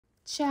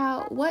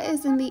Child, what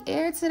is in the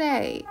air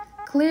today?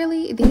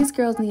 Clearly, these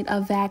girls need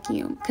a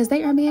vacuum because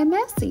they are being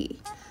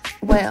messy.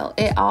 Well,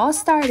 it all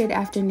started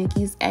after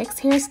Nicki's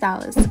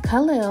ex-hairstylist,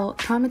 Khalil,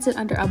 commented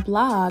under a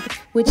blog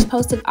which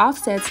posted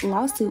Offset's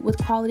lawsuit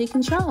with Quality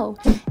Control,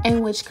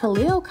 in which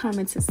Khalil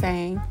commented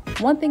saying,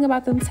 "One thing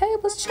about them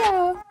tables,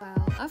 child."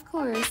 Well, of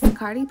course,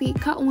 Cardi B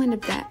caught wind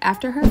of that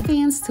after her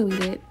fans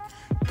tweeted,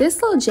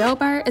 "This little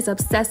jailbird is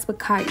obsessed with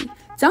Cardi.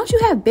 Don't you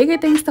have bigger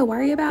things to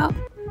worry about?"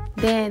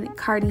 Then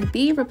Cardi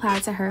B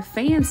replied to her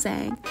fans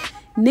saying,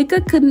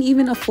 "Nicka couldn't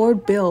even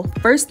afford bill.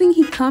 First thing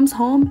he comes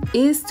home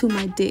is to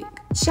my dick."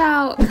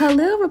 Child,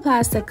 Khalil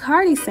replies to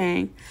Cardi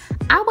saying,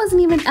 "I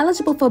wasn't even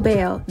eligible for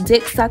bail,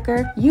 dick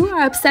sucker. You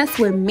are obsessed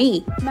with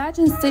me."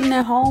 Imagine sitting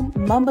at home,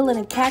 mumbling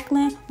and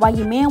cackling while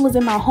your man was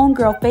in my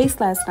homegirl face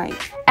last night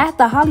at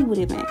the Hollywood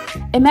event.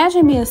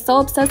 Imagine being so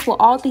obsessed with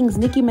all things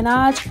Nicki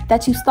Minaj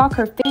that you stalk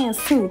her fans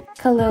too.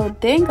 Khalil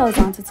then goes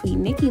on to tweet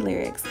Nicki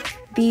lyrics,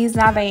 "These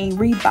now they ain't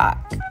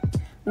Reebok,"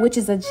 which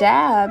is a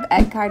jab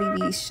at Cardi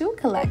B's shoe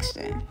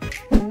collection.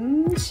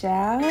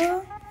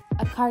 Child.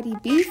 A Cardi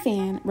B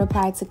fan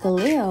replied to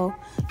Khalil,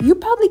 "You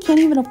probably can't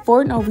even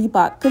afford no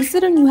Reebok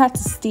considering you had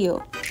to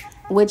steal,"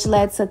 which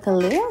led to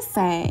Khalil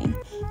saying,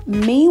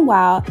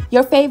 "Meanwhile,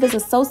 your fave is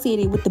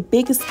associated with the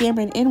biggest scammer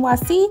in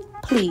NYC,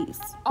 please."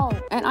 Oh,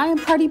 and I am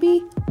Cardi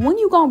B. When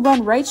you gonna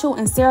run Rachel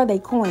and Sarah they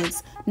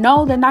coins?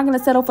 No, they're not gonna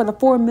settle for the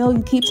 $4 million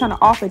you keep trying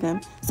to offer them.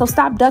 So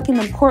stop ducking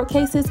them court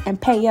cases and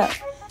pay up.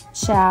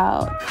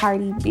 Child,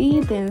 Cardi B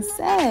then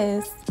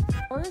says,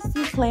 "First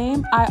you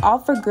claim I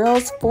offer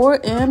girls 4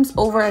 M's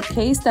over a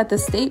case that the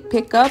state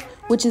pick up,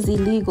 which is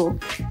illegal.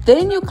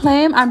 Then you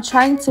claim I'm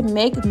trying to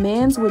make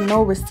mans with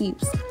no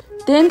receipts.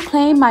 Then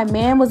claim my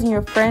man was in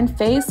your friend's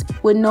face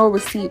with no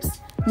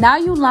receipts. Now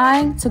you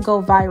lying to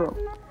go viral.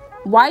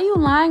 Why are you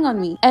lying on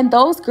me and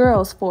those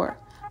girls for?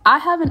 I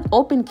have an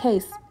open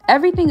case.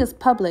 Everything is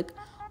public.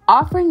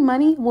 Offering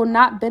money will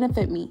not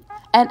benefit me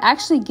and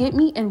actually get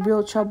me in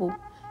real trouble.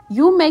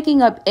 You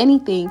making up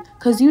anything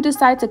because you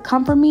decide to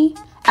come for me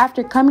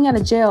after coming out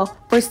of jail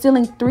for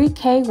stealing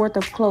 $3K worth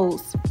of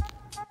clothes.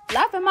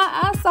 Laughing my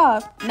ass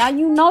off. Now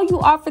you know you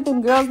offered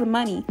them girls the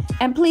money.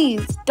 And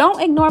please, don't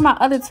ignore my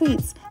other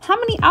tweets. How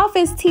many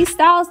outfits T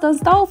Styles done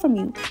stole from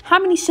you? How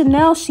many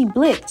Chanel she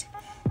blicked?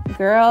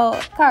 Girl,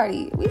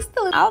 Cardi, we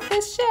still in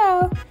outfits,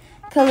 chill."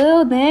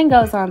 Khalil then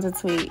goes on to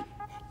tweet,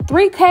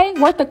 "3K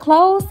worth of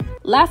clothes?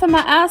 Laughing my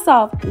ass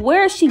off.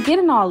 Where is she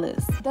getting all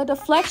this? The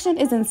deflection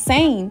is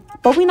insane.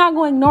 But we not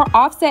going to ignore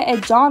Offset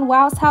at John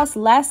Wow's house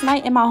last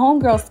night in my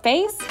homegirl's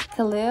face?"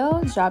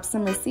 Khalil dropped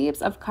some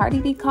receipts of Cardi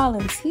B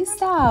calling T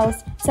Styles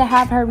to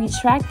have her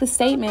retract the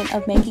statement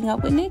of making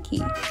up with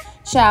Nicki.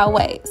 Child,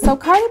 wait. So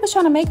Cardi was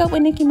trying to make up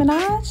with Nicki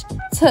Minaj?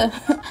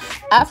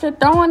 After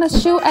throwing a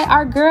shoe at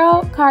our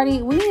girl,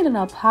 Cardi, we need an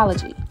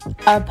apology.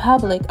 A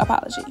public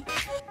apology.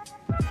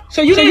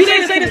 So you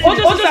didn't say this. All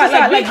just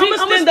aside, like, I'm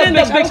gonna stand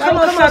up, bitch. Come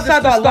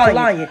outside and start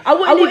lying.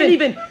 I wouldn't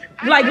even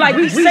like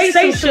say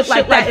some shit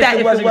like that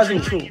if it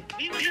wasn't true.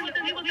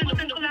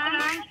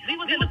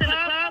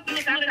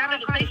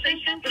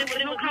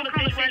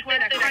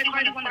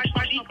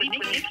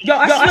 Yo,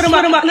 I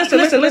swear to God,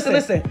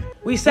 listen.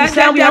 We sat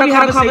down, we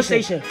had a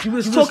conversation. You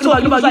was talking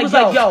about, you was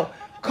like, yo,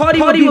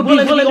 Cardi would be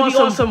willing to be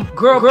on some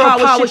girl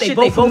power shit.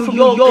 They both from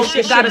New York,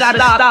 shit gotta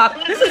stop.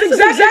 This is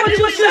exactly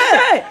what you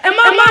said. Am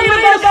I lying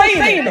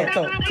about saying that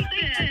though?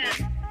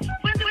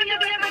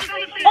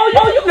 Oh,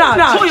 you not.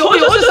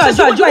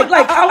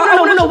 Like, I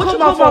want to know what you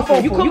call my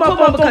phone. You call my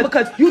phone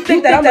because you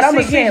think that I'm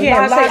gonna sit here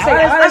and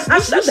lie. I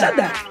said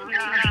that.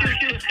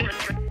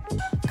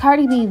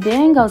 Cardi B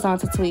then goes on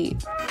to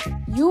tweet,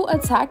 "You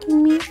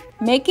attacking me,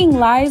 making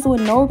lies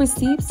with no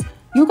receipts?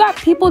 You got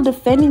people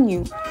defending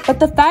you, but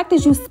the fact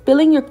is you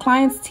spilling your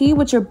client's tea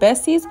with your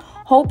besties,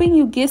 hoping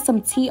you get some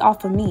tea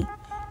off of me.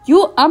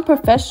 You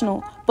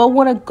unprofessional, but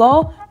want to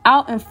go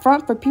out in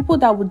front for people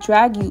that would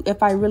drag you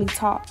if I really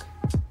talk."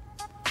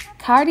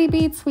 Cardi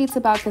B tweets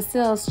about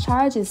Khalil's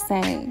charges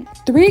saying,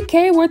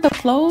 "3K worth of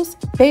clothes?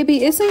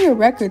 Baby, it's in your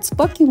records.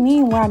 Fuck you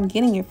mean where I'm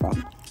getting it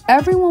from?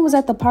 Everyone was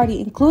at the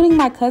party, including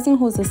my cousin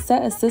who is a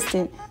set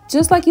assistant.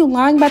 Just like you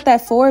lying about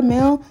that 4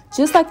 mil,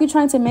 just like you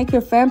trying to make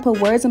your friend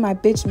put words in my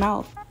bitch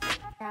mouth."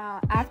 Now,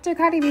 after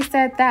Cardi B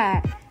said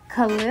that,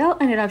 Khalil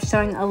ended up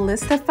showing a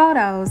list of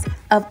photos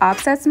of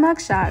Offset's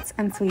mugshots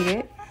and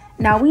tweeted,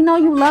 "Now we know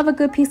you love a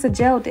good piece of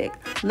gel dick.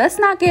 Let's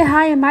not get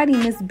high and mighty,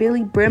 Miss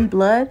Billy Brim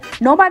Blood.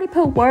 Nobody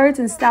put words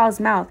in Styles'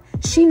 mouth.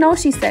 She knows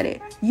she said it.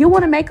 You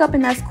want to make up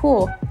and that's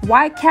cool.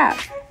 Why cap?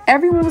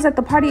 Everyone was at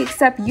the party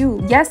except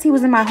you. Yes, he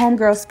was in my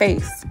homegirl's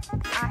face.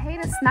 I hate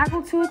a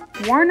snaggletooth,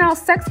 worn-out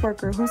sex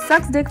worker who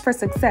sucks dick for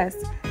success,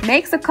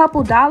 makes a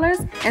couple dollars,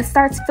 and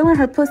starts filling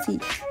her pussy.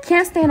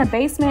 Can't stay in a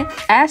basement,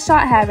 ass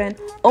shot having,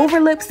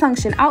 over-lip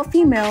suction out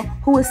female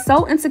who is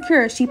so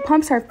insecure she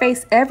pumps her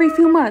face every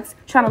few months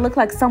trying to look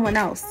like someone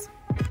else.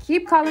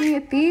 Keep calling me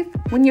a thief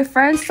when your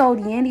friend sold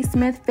Yandy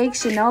Smith fake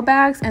Chanel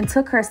bags and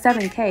took her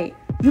 $7K.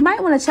 You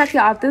might want to check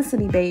your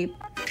authenticity, babe."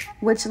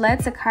 which led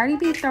to Cardi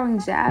B throwing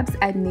jabs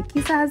at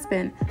Nicki's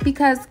husband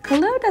because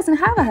Khalil doesn't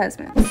have a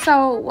husband.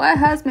 So what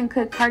husband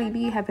could Cardi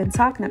B have been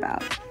talking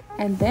about?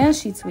 And then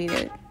she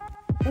tweeted,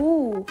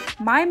 "Ooh,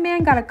 my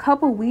man got a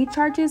couple weed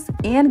charges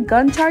and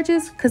gun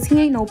charges because he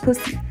ain't no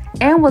pussy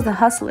and was a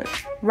hustler.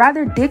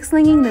 Rather dick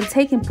slinging than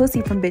taking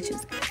pussy from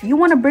bitches. You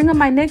want to bring up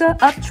my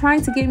nigga up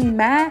trying to get me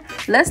mad?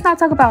 Let's not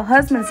talk about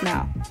husbands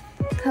now."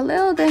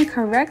 Khalil then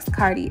corrects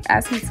Cardi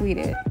as he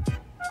tweeted,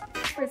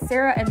 "For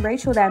Sarah and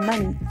Rachel that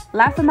money.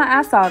 Laughing my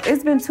ass off.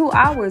 It's been 2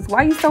 hours.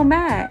 Why you so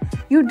mad?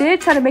 You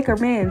did try to make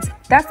amends.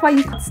 That's why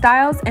you cut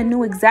styles and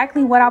knew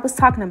exactly what I was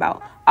talking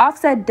about.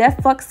 Offset def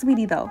fuck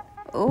sweetie though."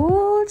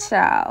 Ooh,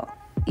 child.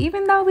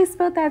 Even though we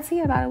spilled that tea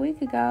about a week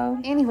ago.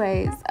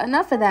 Anyways,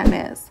 enough of that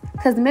mess.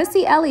 Because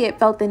Missy Elliot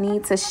felt the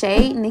need to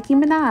shade Nicki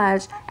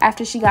Minaj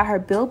after she got her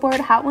Billboard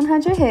Hot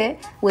 100 hit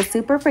with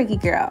Super Freaky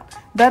Girl.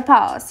 But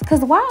pause,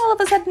 because why all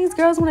of a sudden these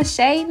girls want to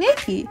shade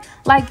Nicki?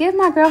 Like, give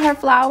my girl her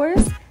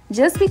flowers.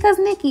 Just because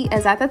Nicki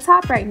is at the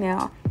top right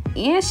now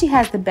and she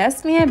has the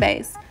best fan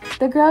base,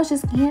 the girls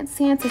just can't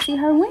stand to see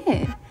her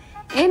win.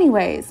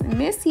 Anyways,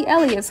 Missy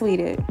Elliot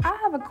tweeted, "I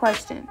have a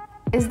question.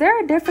 Is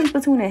there a difference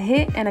between a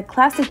hit and a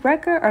classic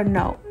record or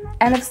no?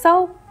 And if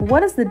so,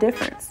 what is the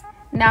difference?"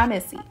 Now,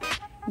 Missy,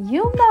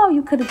 you know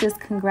you could have just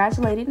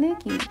congratulated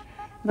Nicki.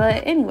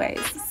 But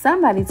anyways,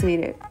 somebody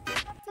tweeted,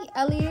 "Missy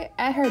Elliot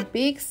at her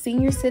big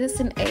senior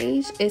citizen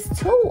age is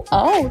too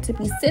old to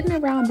be sitting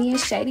around being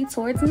shady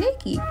towards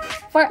Nicki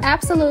for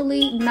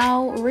absolutely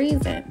no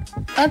reason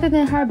other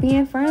than her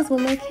being friends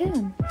with Lil'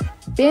 Kim.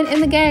 Been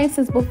in the game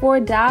since before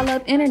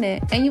dial-up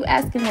internet and you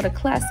asking what a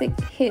classic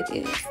hit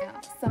is."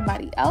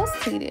 Somebody else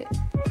tweeted,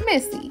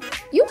 "Missy,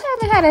 you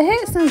haven't had a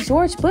hit since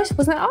George Bush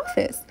was in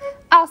office.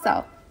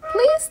 Also,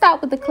 please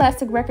stop with the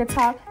classic record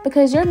talk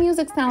because your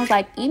music sounds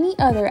like any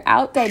other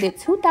outdated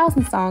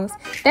 2000 songs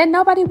that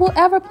nobody will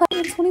ever play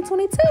in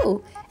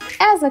 2022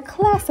 as a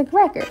classic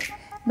record.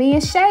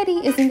 Being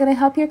shady isn't going to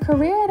help your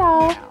career at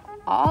all.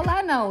 All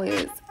I know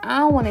is I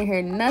don't want to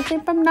hear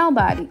nothing from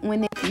nobody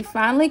when Nicki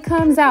finally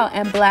comes out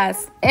and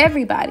blasts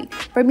everybody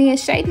for being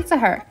shady to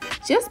her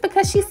just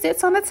because she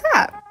sits on the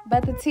top."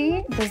 But the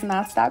tea does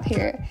not stop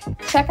here.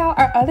 Check out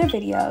our other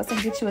videos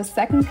and get you a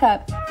second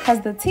cup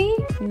because the tea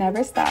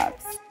never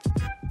stops.